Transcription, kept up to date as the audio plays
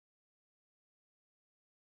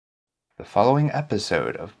The following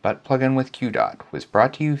episode of Buttpluggin with qDot was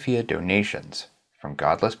brought to you via donations from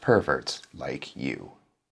godless perverts like you.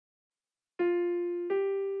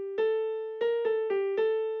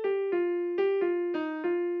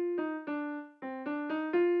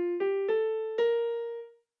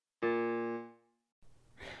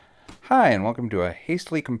 Hi, and welcome to a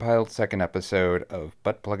hastily compiled second episode of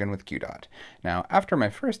Buttpluggin with qDot. Now, after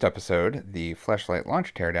my first episode, the Fleshlight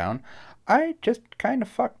Launch teardown, I just kind of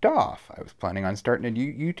fucked off. I was planning on starting a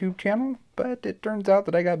new YouTube channel, but it turns out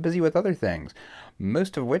that I got busy with other things,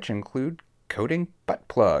 most of which include coding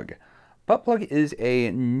Buttplug. Buttplug is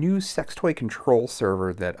a new sex toy control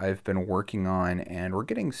server that I've been working on, and we're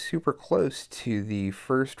getting super close to the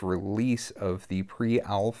first release of the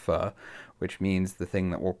pre-alpha, which means the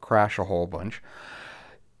thing that will crash a whole bunch.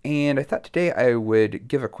 And I thought today I would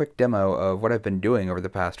give a quick demo of what I've been doing over the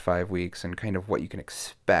past 5 weeks and kind of what you can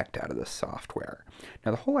expect out of this software. Now,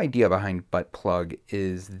 the whole idea behind Buttplug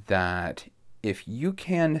is that if you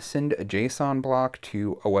can send a JSON block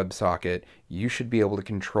to a WebSocket, you should be able to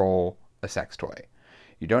control a sex toy.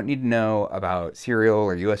 You don't need to know about serial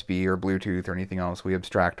or USB or Bluetooth or anything else. We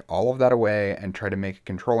abstract all of that away and try to make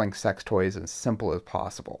controlling sex toys as simple as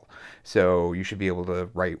possible. So you should be able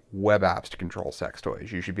to write web apps to control sex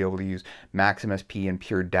toys. You should be able to use MaxMSP and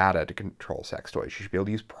pure data to control sex toys. You should be able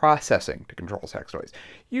to use processing to control sex toys.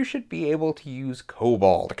 You should be able to use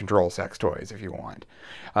COBOL to control sex toys if you want.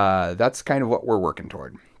 That's kind of what we're working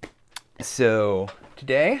toward. So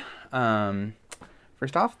today,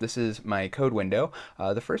 first off, this is my code window.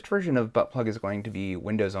 The first version of Buttplug is going to be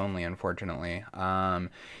Windows only, unfortunately.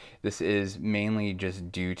 This is mainly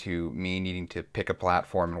just due to me needing to pick a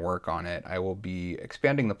platform and work on it. I will be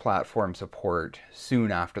expanding the platform support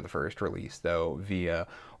soon after the first release, though, via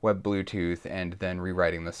Web Bluetooth and then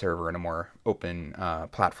rewriting the server in a more open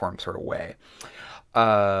platform sort of way.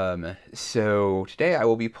 So today I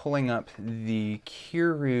will be pulling up the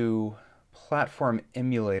Kiiroo platform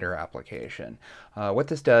emulator application. What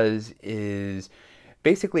this does is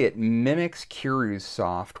basically it mimics Kiiroo's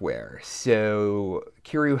software. So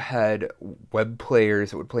Kiiroo had web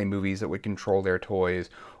players that would play movies that would control their toys,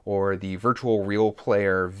 or the virtual real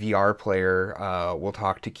player, VR player, will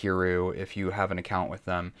talk to Kiiroo if you have an account with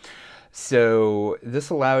them. So this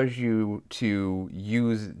allows you to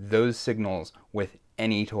use those signals with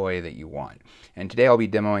any toy that you want. And today I'll be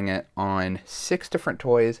demoing it on 6 different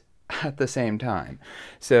toys at the same time.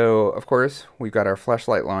 So, of course, we've got our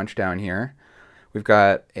Fleshlight Launch down here. We've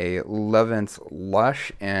got a Lovense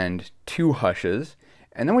Lush and 2 Hushes.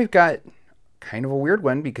 And then we've got kind of a weird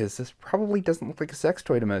one because this probably doesn't look like a sex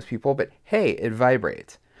toy to most people, but hey, it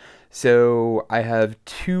vibrates. So I have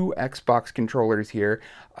 2 Xbox controllers here.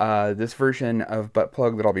 This version of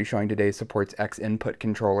Buttplug that I'll be showing today supports X input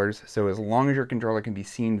controllers. So as long as your controller can be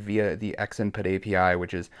seen via the X input API,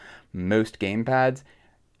 which is most gamepads,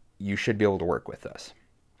 you should be able to work with this.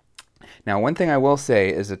 Now, one thing I will say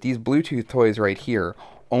is that these Bluetooth toys right here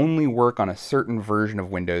only work on a certain version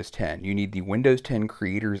of Windows 10. You need the Windows 10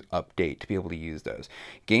 Creators Update to be able to use those.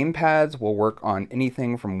 Gamepads will work on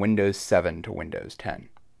anything from Windows 7 to Windows 10.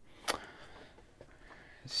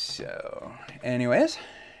 So, anyways,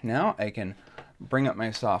 now I can bring up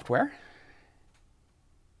my software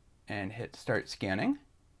and hit Start Scanning,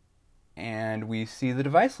 and we see the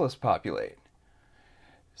device list populate.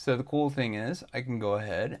 So the cool thing is I can go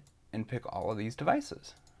ahead and pick all of these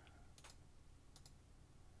devices.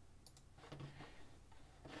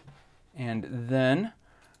 And then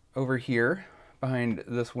over here behind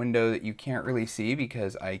this window that you can't really see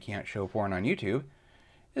because I can't show porn on YouTube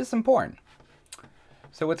is some porn.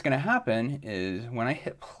 So what's going to happen is when I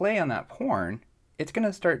hit play on that porn, it's going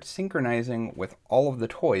to start synchronizing with all of the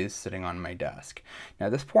toys sitting on my desk. Now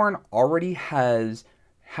this porn already has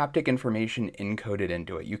haptic information encoded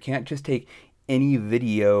into it. You can't just take any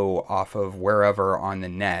video off of wherever on the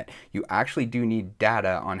net. You actually do need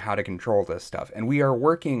data on how to control this stuff. And we are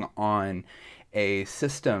working on a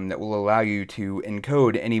system that will allow you to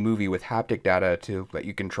encode any movie with haptic data to let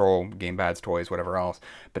you control gamepads, toys, whatever else.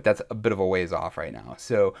 But that's a bit of a ways off right now.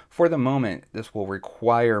 So for the moment, this will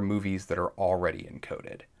require movies that are already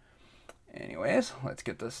encoded. Anyways, let's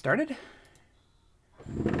get this started.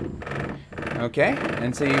 Okay,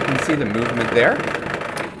 and so you can see the movement there.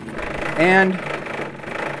 And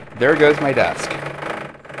there goes my desk.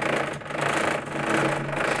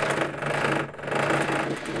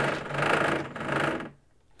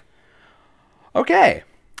 Okay,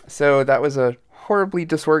 so that was a horribly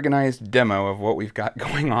disorganized demo of what we've got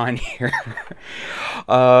going on here.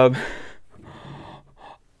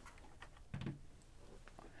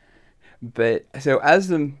 But so as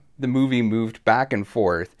the movie moved back and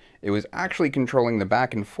forth, it was actually controlling the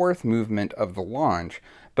back and forth movement of the launch,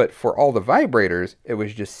 but for all the vibrators, it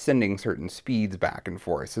was just sending certain speeds back and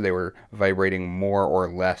forth. So they were vibrating more or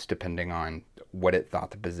less depending on what it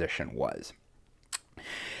thought the position was.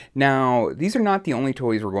 Now, these are not the only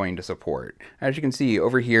toys we're going to support. As you can see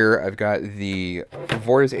over here, I've got the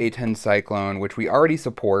Vorze A10 Cyclone, which we already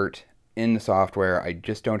support in the software. I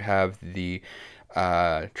just don't have the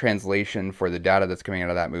translation for the data that's coming out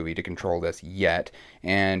of that movie to control this yet.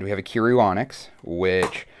 And we have a Kiiroo Onyx,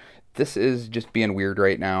 which this is just being weird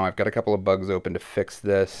right now. I've got a couple of bugs open to fix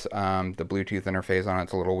this. The Bluetooth interface on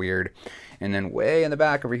it's a little weird. And then way in the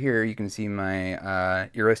back over here, you can see my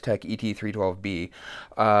Eurostech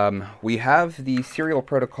ET312B. We have the serial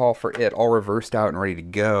protocol for it all reversed out and ready to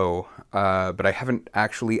go, but I haven't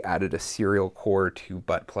actually added a serial core to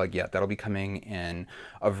Buttplug yet. That'll be coming in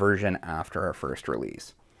a version after our first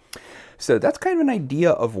release. So that's kind of an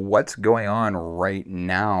idea of what's going on right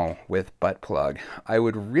now with Buttplug. I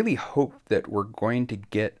would really hope that we're going to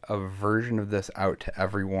get a version of this out to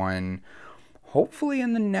everyone hopefully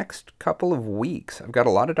in the next couple of weeks. I've got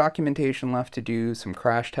a lot of documentation left to do, some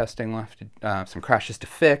crash testing left, some crashes to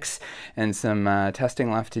fix, and some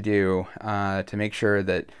testing left to do to make sure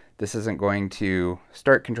that this isn't going to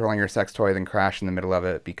start controlling your sex toy then crash in the middle of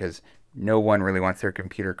it, because no one really wants their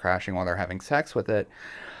computer crashing while they're having sex with it.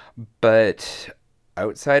 But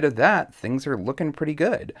outside of that, things are looking pretty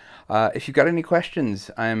good. If you've got any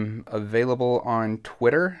questions, I'm available on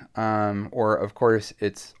Twitter, or of course,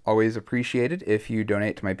 it's always appreciated if you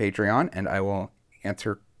donate to my Patreon, and I will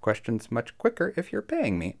answer questions much quicker if you're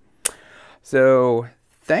paying me. So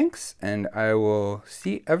thanks, and I will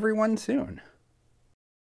see everyone soon.